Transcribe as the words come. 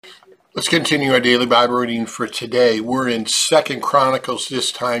Let's continue our daily Bible reading for today. We're in 2 Chronicles,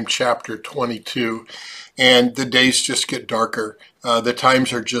 this time chapter 22, and the days just get darker. The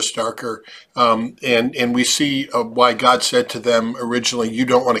times are just darker, and we see why God said to them originally, you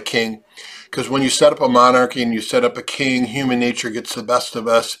don't want a king. Because when you set up a monarchy and you set up a king, human nature gets the best of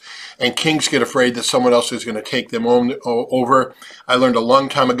us, and kings get afraid that someone else is going to take them over. I learned a long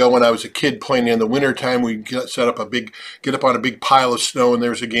time ago when I was a kid playing in the wintertime, we get up on a big pile of snow, and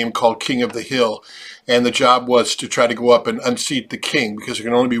there was a game called King of the Hill. And the job was to try to go up and unseat the king, because there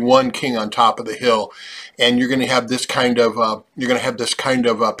can only be one king on top of the hill. And you're going to have this kind of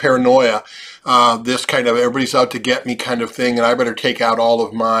paranoia, this kind of everybody's out to get me kind of thing, and I better take out all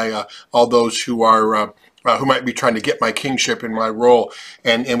of my all those who are who might be trying to get my kingship in my role.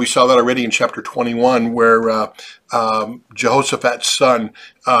 And we saw that already in chapter 21, where Jehoshaphat's son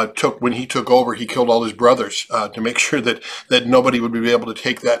when he took over, he killed all his brothers to make sure that nobody would be able to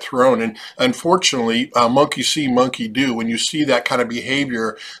take that throne. And unfortunately, monkey see, monkey do. When you see that kind of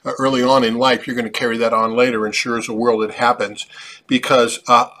behavior early on in life, you're going to carry that on later, and sure as the world it happens. Because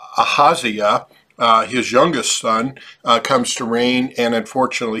Ahaziah, his youngest son, comes to reign, and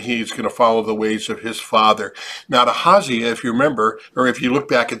unfortunately he's going to follow the ways of his father. Now, Ahaziah, if you remember, or if you look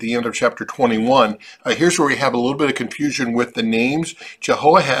back at the end of chapter 21, here's where we have a little bit of confusion with the names.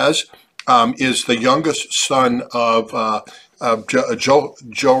 Jehoahaz is the youngest son of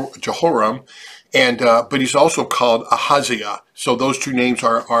Jehoram, and but he's also called Ahaziah. So those two names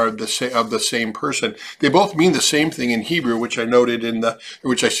are of the same person. They both mean the same thing in Hebrew, which I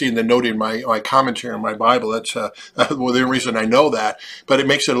see in the note in my commentary on my Bible. That's well, the reason I know that, but it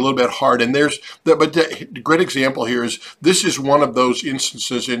makes it a little bit hard. And the great example here is this is one of those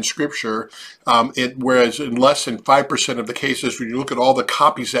instances in Scripture, whereas in less than 5% of the cases, when you look at all the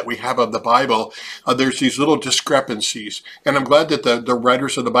copies that we have of the Bible, there's these little discrepancies. And I'm glad that the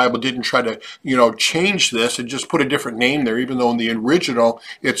writers of the Bible didn't try to change this and just put a different name there, even though in the original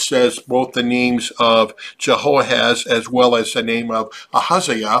it says both the names of Jehoahaz as well as the name of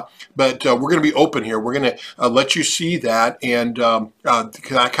Ahaziah. But we're going to be open here. We're going to let you see that and that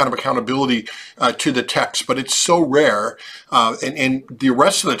kind of accountability to the text. But it's so rare, and the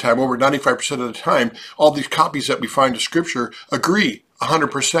rest of the time, over 95% of the time, all these copies that we find of Scripture agree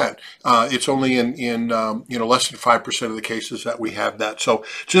 100%. It's only in less than 5% of the cases that we have that. So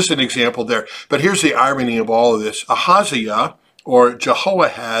just an example there. But here's the irony of all of this. Ahaziah, or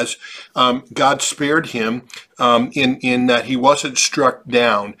Jehoahaz, God spared him in that he wasn't struck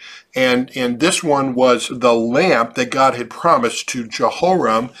down. And this one was the lamp that God had promised to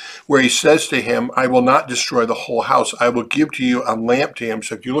Jehoram, where he says to him, I will not destroy the whole house. I will give to you a lamp to him.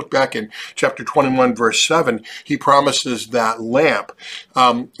 So if you look back in chapter 21, verse 7, he promises that lamp.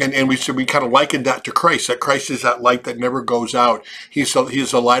 And we kind of likened that to Christ, that Christ is that light that never goes out. He's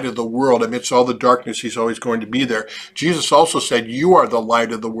the light of the world. Amidst all the darkness, he's always going to be there. Jesus also said, you are the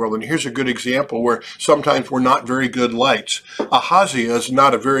light of the world. And here's a good example where sometimes we're not very good lights. Ahaziah is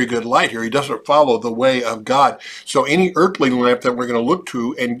not a very good light here. He doesn't follow the way of God. So any earthly lamp that we're going to look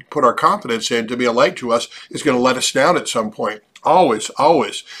to and put our confidence in to be a light to us is going to let us down at some point. Always,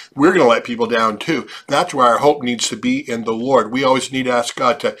 always. We're going to let people down too. That's where our hope needs to be in the Lord. We always need to ask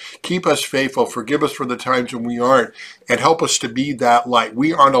God to keep us faithful, forgive us for the times when we aren't, and help us to be that light.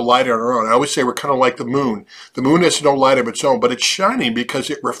 We aren't a light on our own. I always say we're kind of like the moon. The moon has no light of its own, but it's shining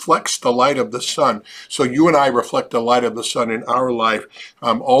because it reflects the light of the sun. So you and I reflect the light of the sun in our life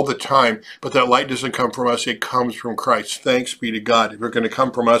all the time, but that light doesn't come from us. It comes from Christ. Thanks be to God. If it were going to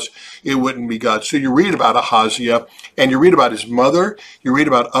come from us, it wouldn't be God. So you read about Ahaziah, and you read about his mother, you read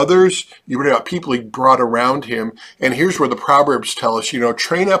about others, you read about people he brought around him, and here's where the Proverbs tell us,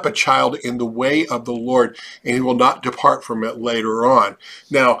 train up a child in the way of the Lord, and he will not depart from it later on.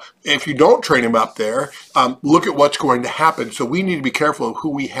 Now, if you don't train him up there, look at what's going to happen. So we need to be careful of who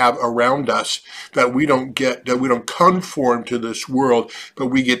we have around us, that we don't conform to this world, but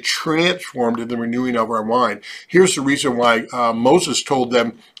we get transformed in the renewing of our mind. Here's the reason why Moses told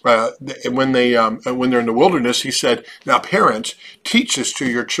them, when they're in the wilderness, he said, now parents, teach this to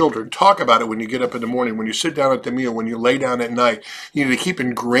your children. Talk about it when you get up in the morning, when you sit down at the meal, when you lay down at night. You need to keep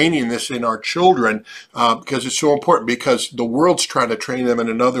ingraining this in our children because it's so important, because the world's trying to train them in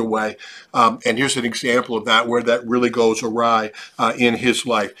another way. And here's an example of that, where that really goes awry in his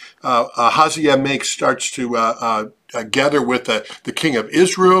life. Ahaziah starts to gather with the king of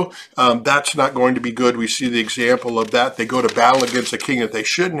Israel. That's not going to be good. We see the example of that. They go to battle against a king that they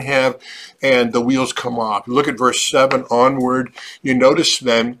shouldn't have, and the wheels come off. Look at verse 7 onward. You notice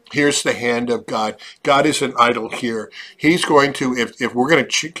then, here's the hand of God. God isn't idle here. He's going to, if we're going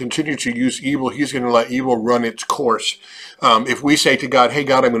to continue to use evil, he's going to let evil run its course. If we say to God, hey,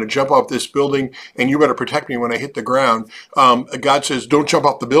 God, I'm going to jump off this building, and you better protect me when I hit the ground, God says, don't jump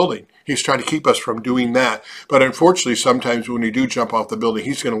off the building. He's trying to keep us from doing that. But unfortunately, sometimes when we do jump off the building,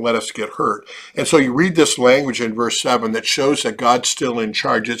 he's going to let us get hurt. And so you read this language in verse 7 that shows that God's still in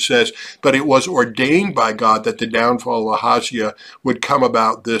charge. It says, but it was ordained by God that the downfall of Ahaziah would come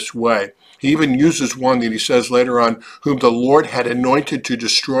about this way. He even uses one that he says later on, whom the Lord had anointed to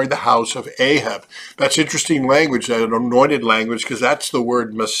destroy the house of Ahab. That's interesting language, that anointed language, because that's the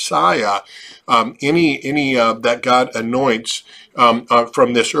word Messiah. Any that God anoints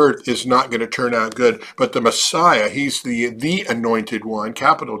from this earth is not going to turn out good. But the Messiah, he's the anointed one,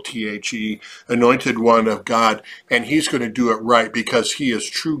 capital T-H-E, anointed one of God, and he's going to do it right because he is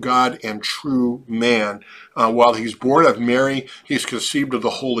true God and true man. While he's born of Mary, he's conceived of the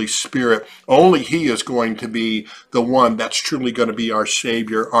Holy Spirit. Only he is going to be the one that's truly going to be our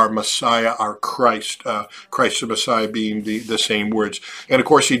Savior, our Messiah, our Christ. Christ the Messiah being the same words. And of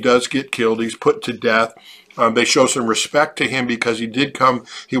course, he does get killed. He's put to death. They show some respect to him because he did come.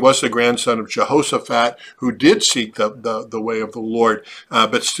 He was the grandson of Jehoshaphat, who did seek the way of the Lord,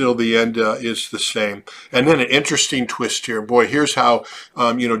 but still the end is the same. And then an interesting twist here. Boy, here's how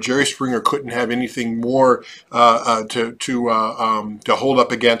Jerry Springer couldn't have anything more to hold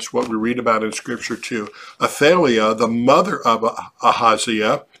up against what we read about in Scripture too. Athaliah, the mother of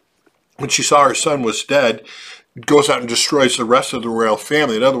Ahaziah, when she saw her son was dead, goes out and destroys the rest of the royal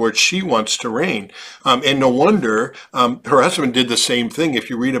family. In other words, she wants to reign. And no wonder her husband did the same thing. If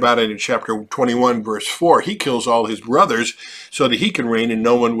you read about it in chapter 21, verse 4, he kills all his brothers so that he can reign and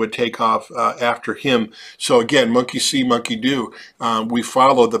no one would take off after him. So again, monkey see, monkey do. We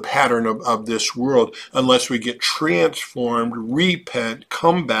follow the pattern of this world unless we get transformed, repent,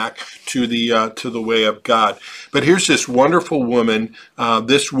 come back to the way of God. But here's this wonderful woman,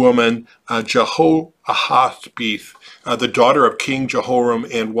 Jehoahazbeth, the daughter of King Jehoram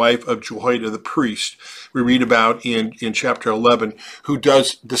and wife of Jehoiada the priest, we read about in chapter 11, who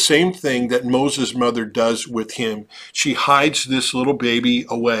does the same thing that Moses' mother does with him. She hides this little baby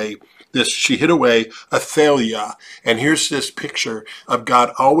away. She hid away Athaliah. And here's this picture of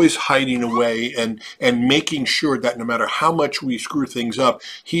God always hiding away and making sure that no matter how much we screw things up,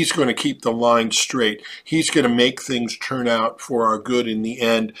 he's going to keep the line straight. He's going to make things turn out for our good in the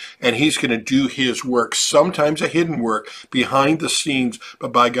end. And he's going to do his work, sometimes a hidden work behind the scenes,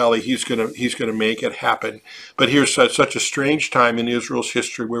 but by golly, he's going to make it happen. But here's such a strange time in Israel's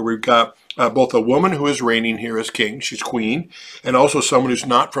history where we've got both a woman who is reigning here as king, she's queen, and also someone who's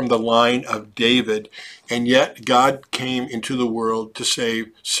not from the line of David. And yet God came into the world to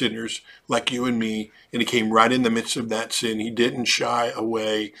save sinners like you and me, and he came right in the midst of that sin. He didn't shy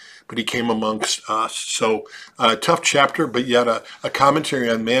away, but he came amongst us. So a tough chapter, but yet a commentary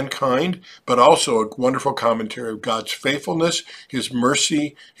on mankind, but also a wonderful commentary of God's faithfulness, his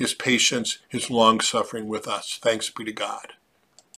mercy, his patience, his long suffering with us. Thanks be to God.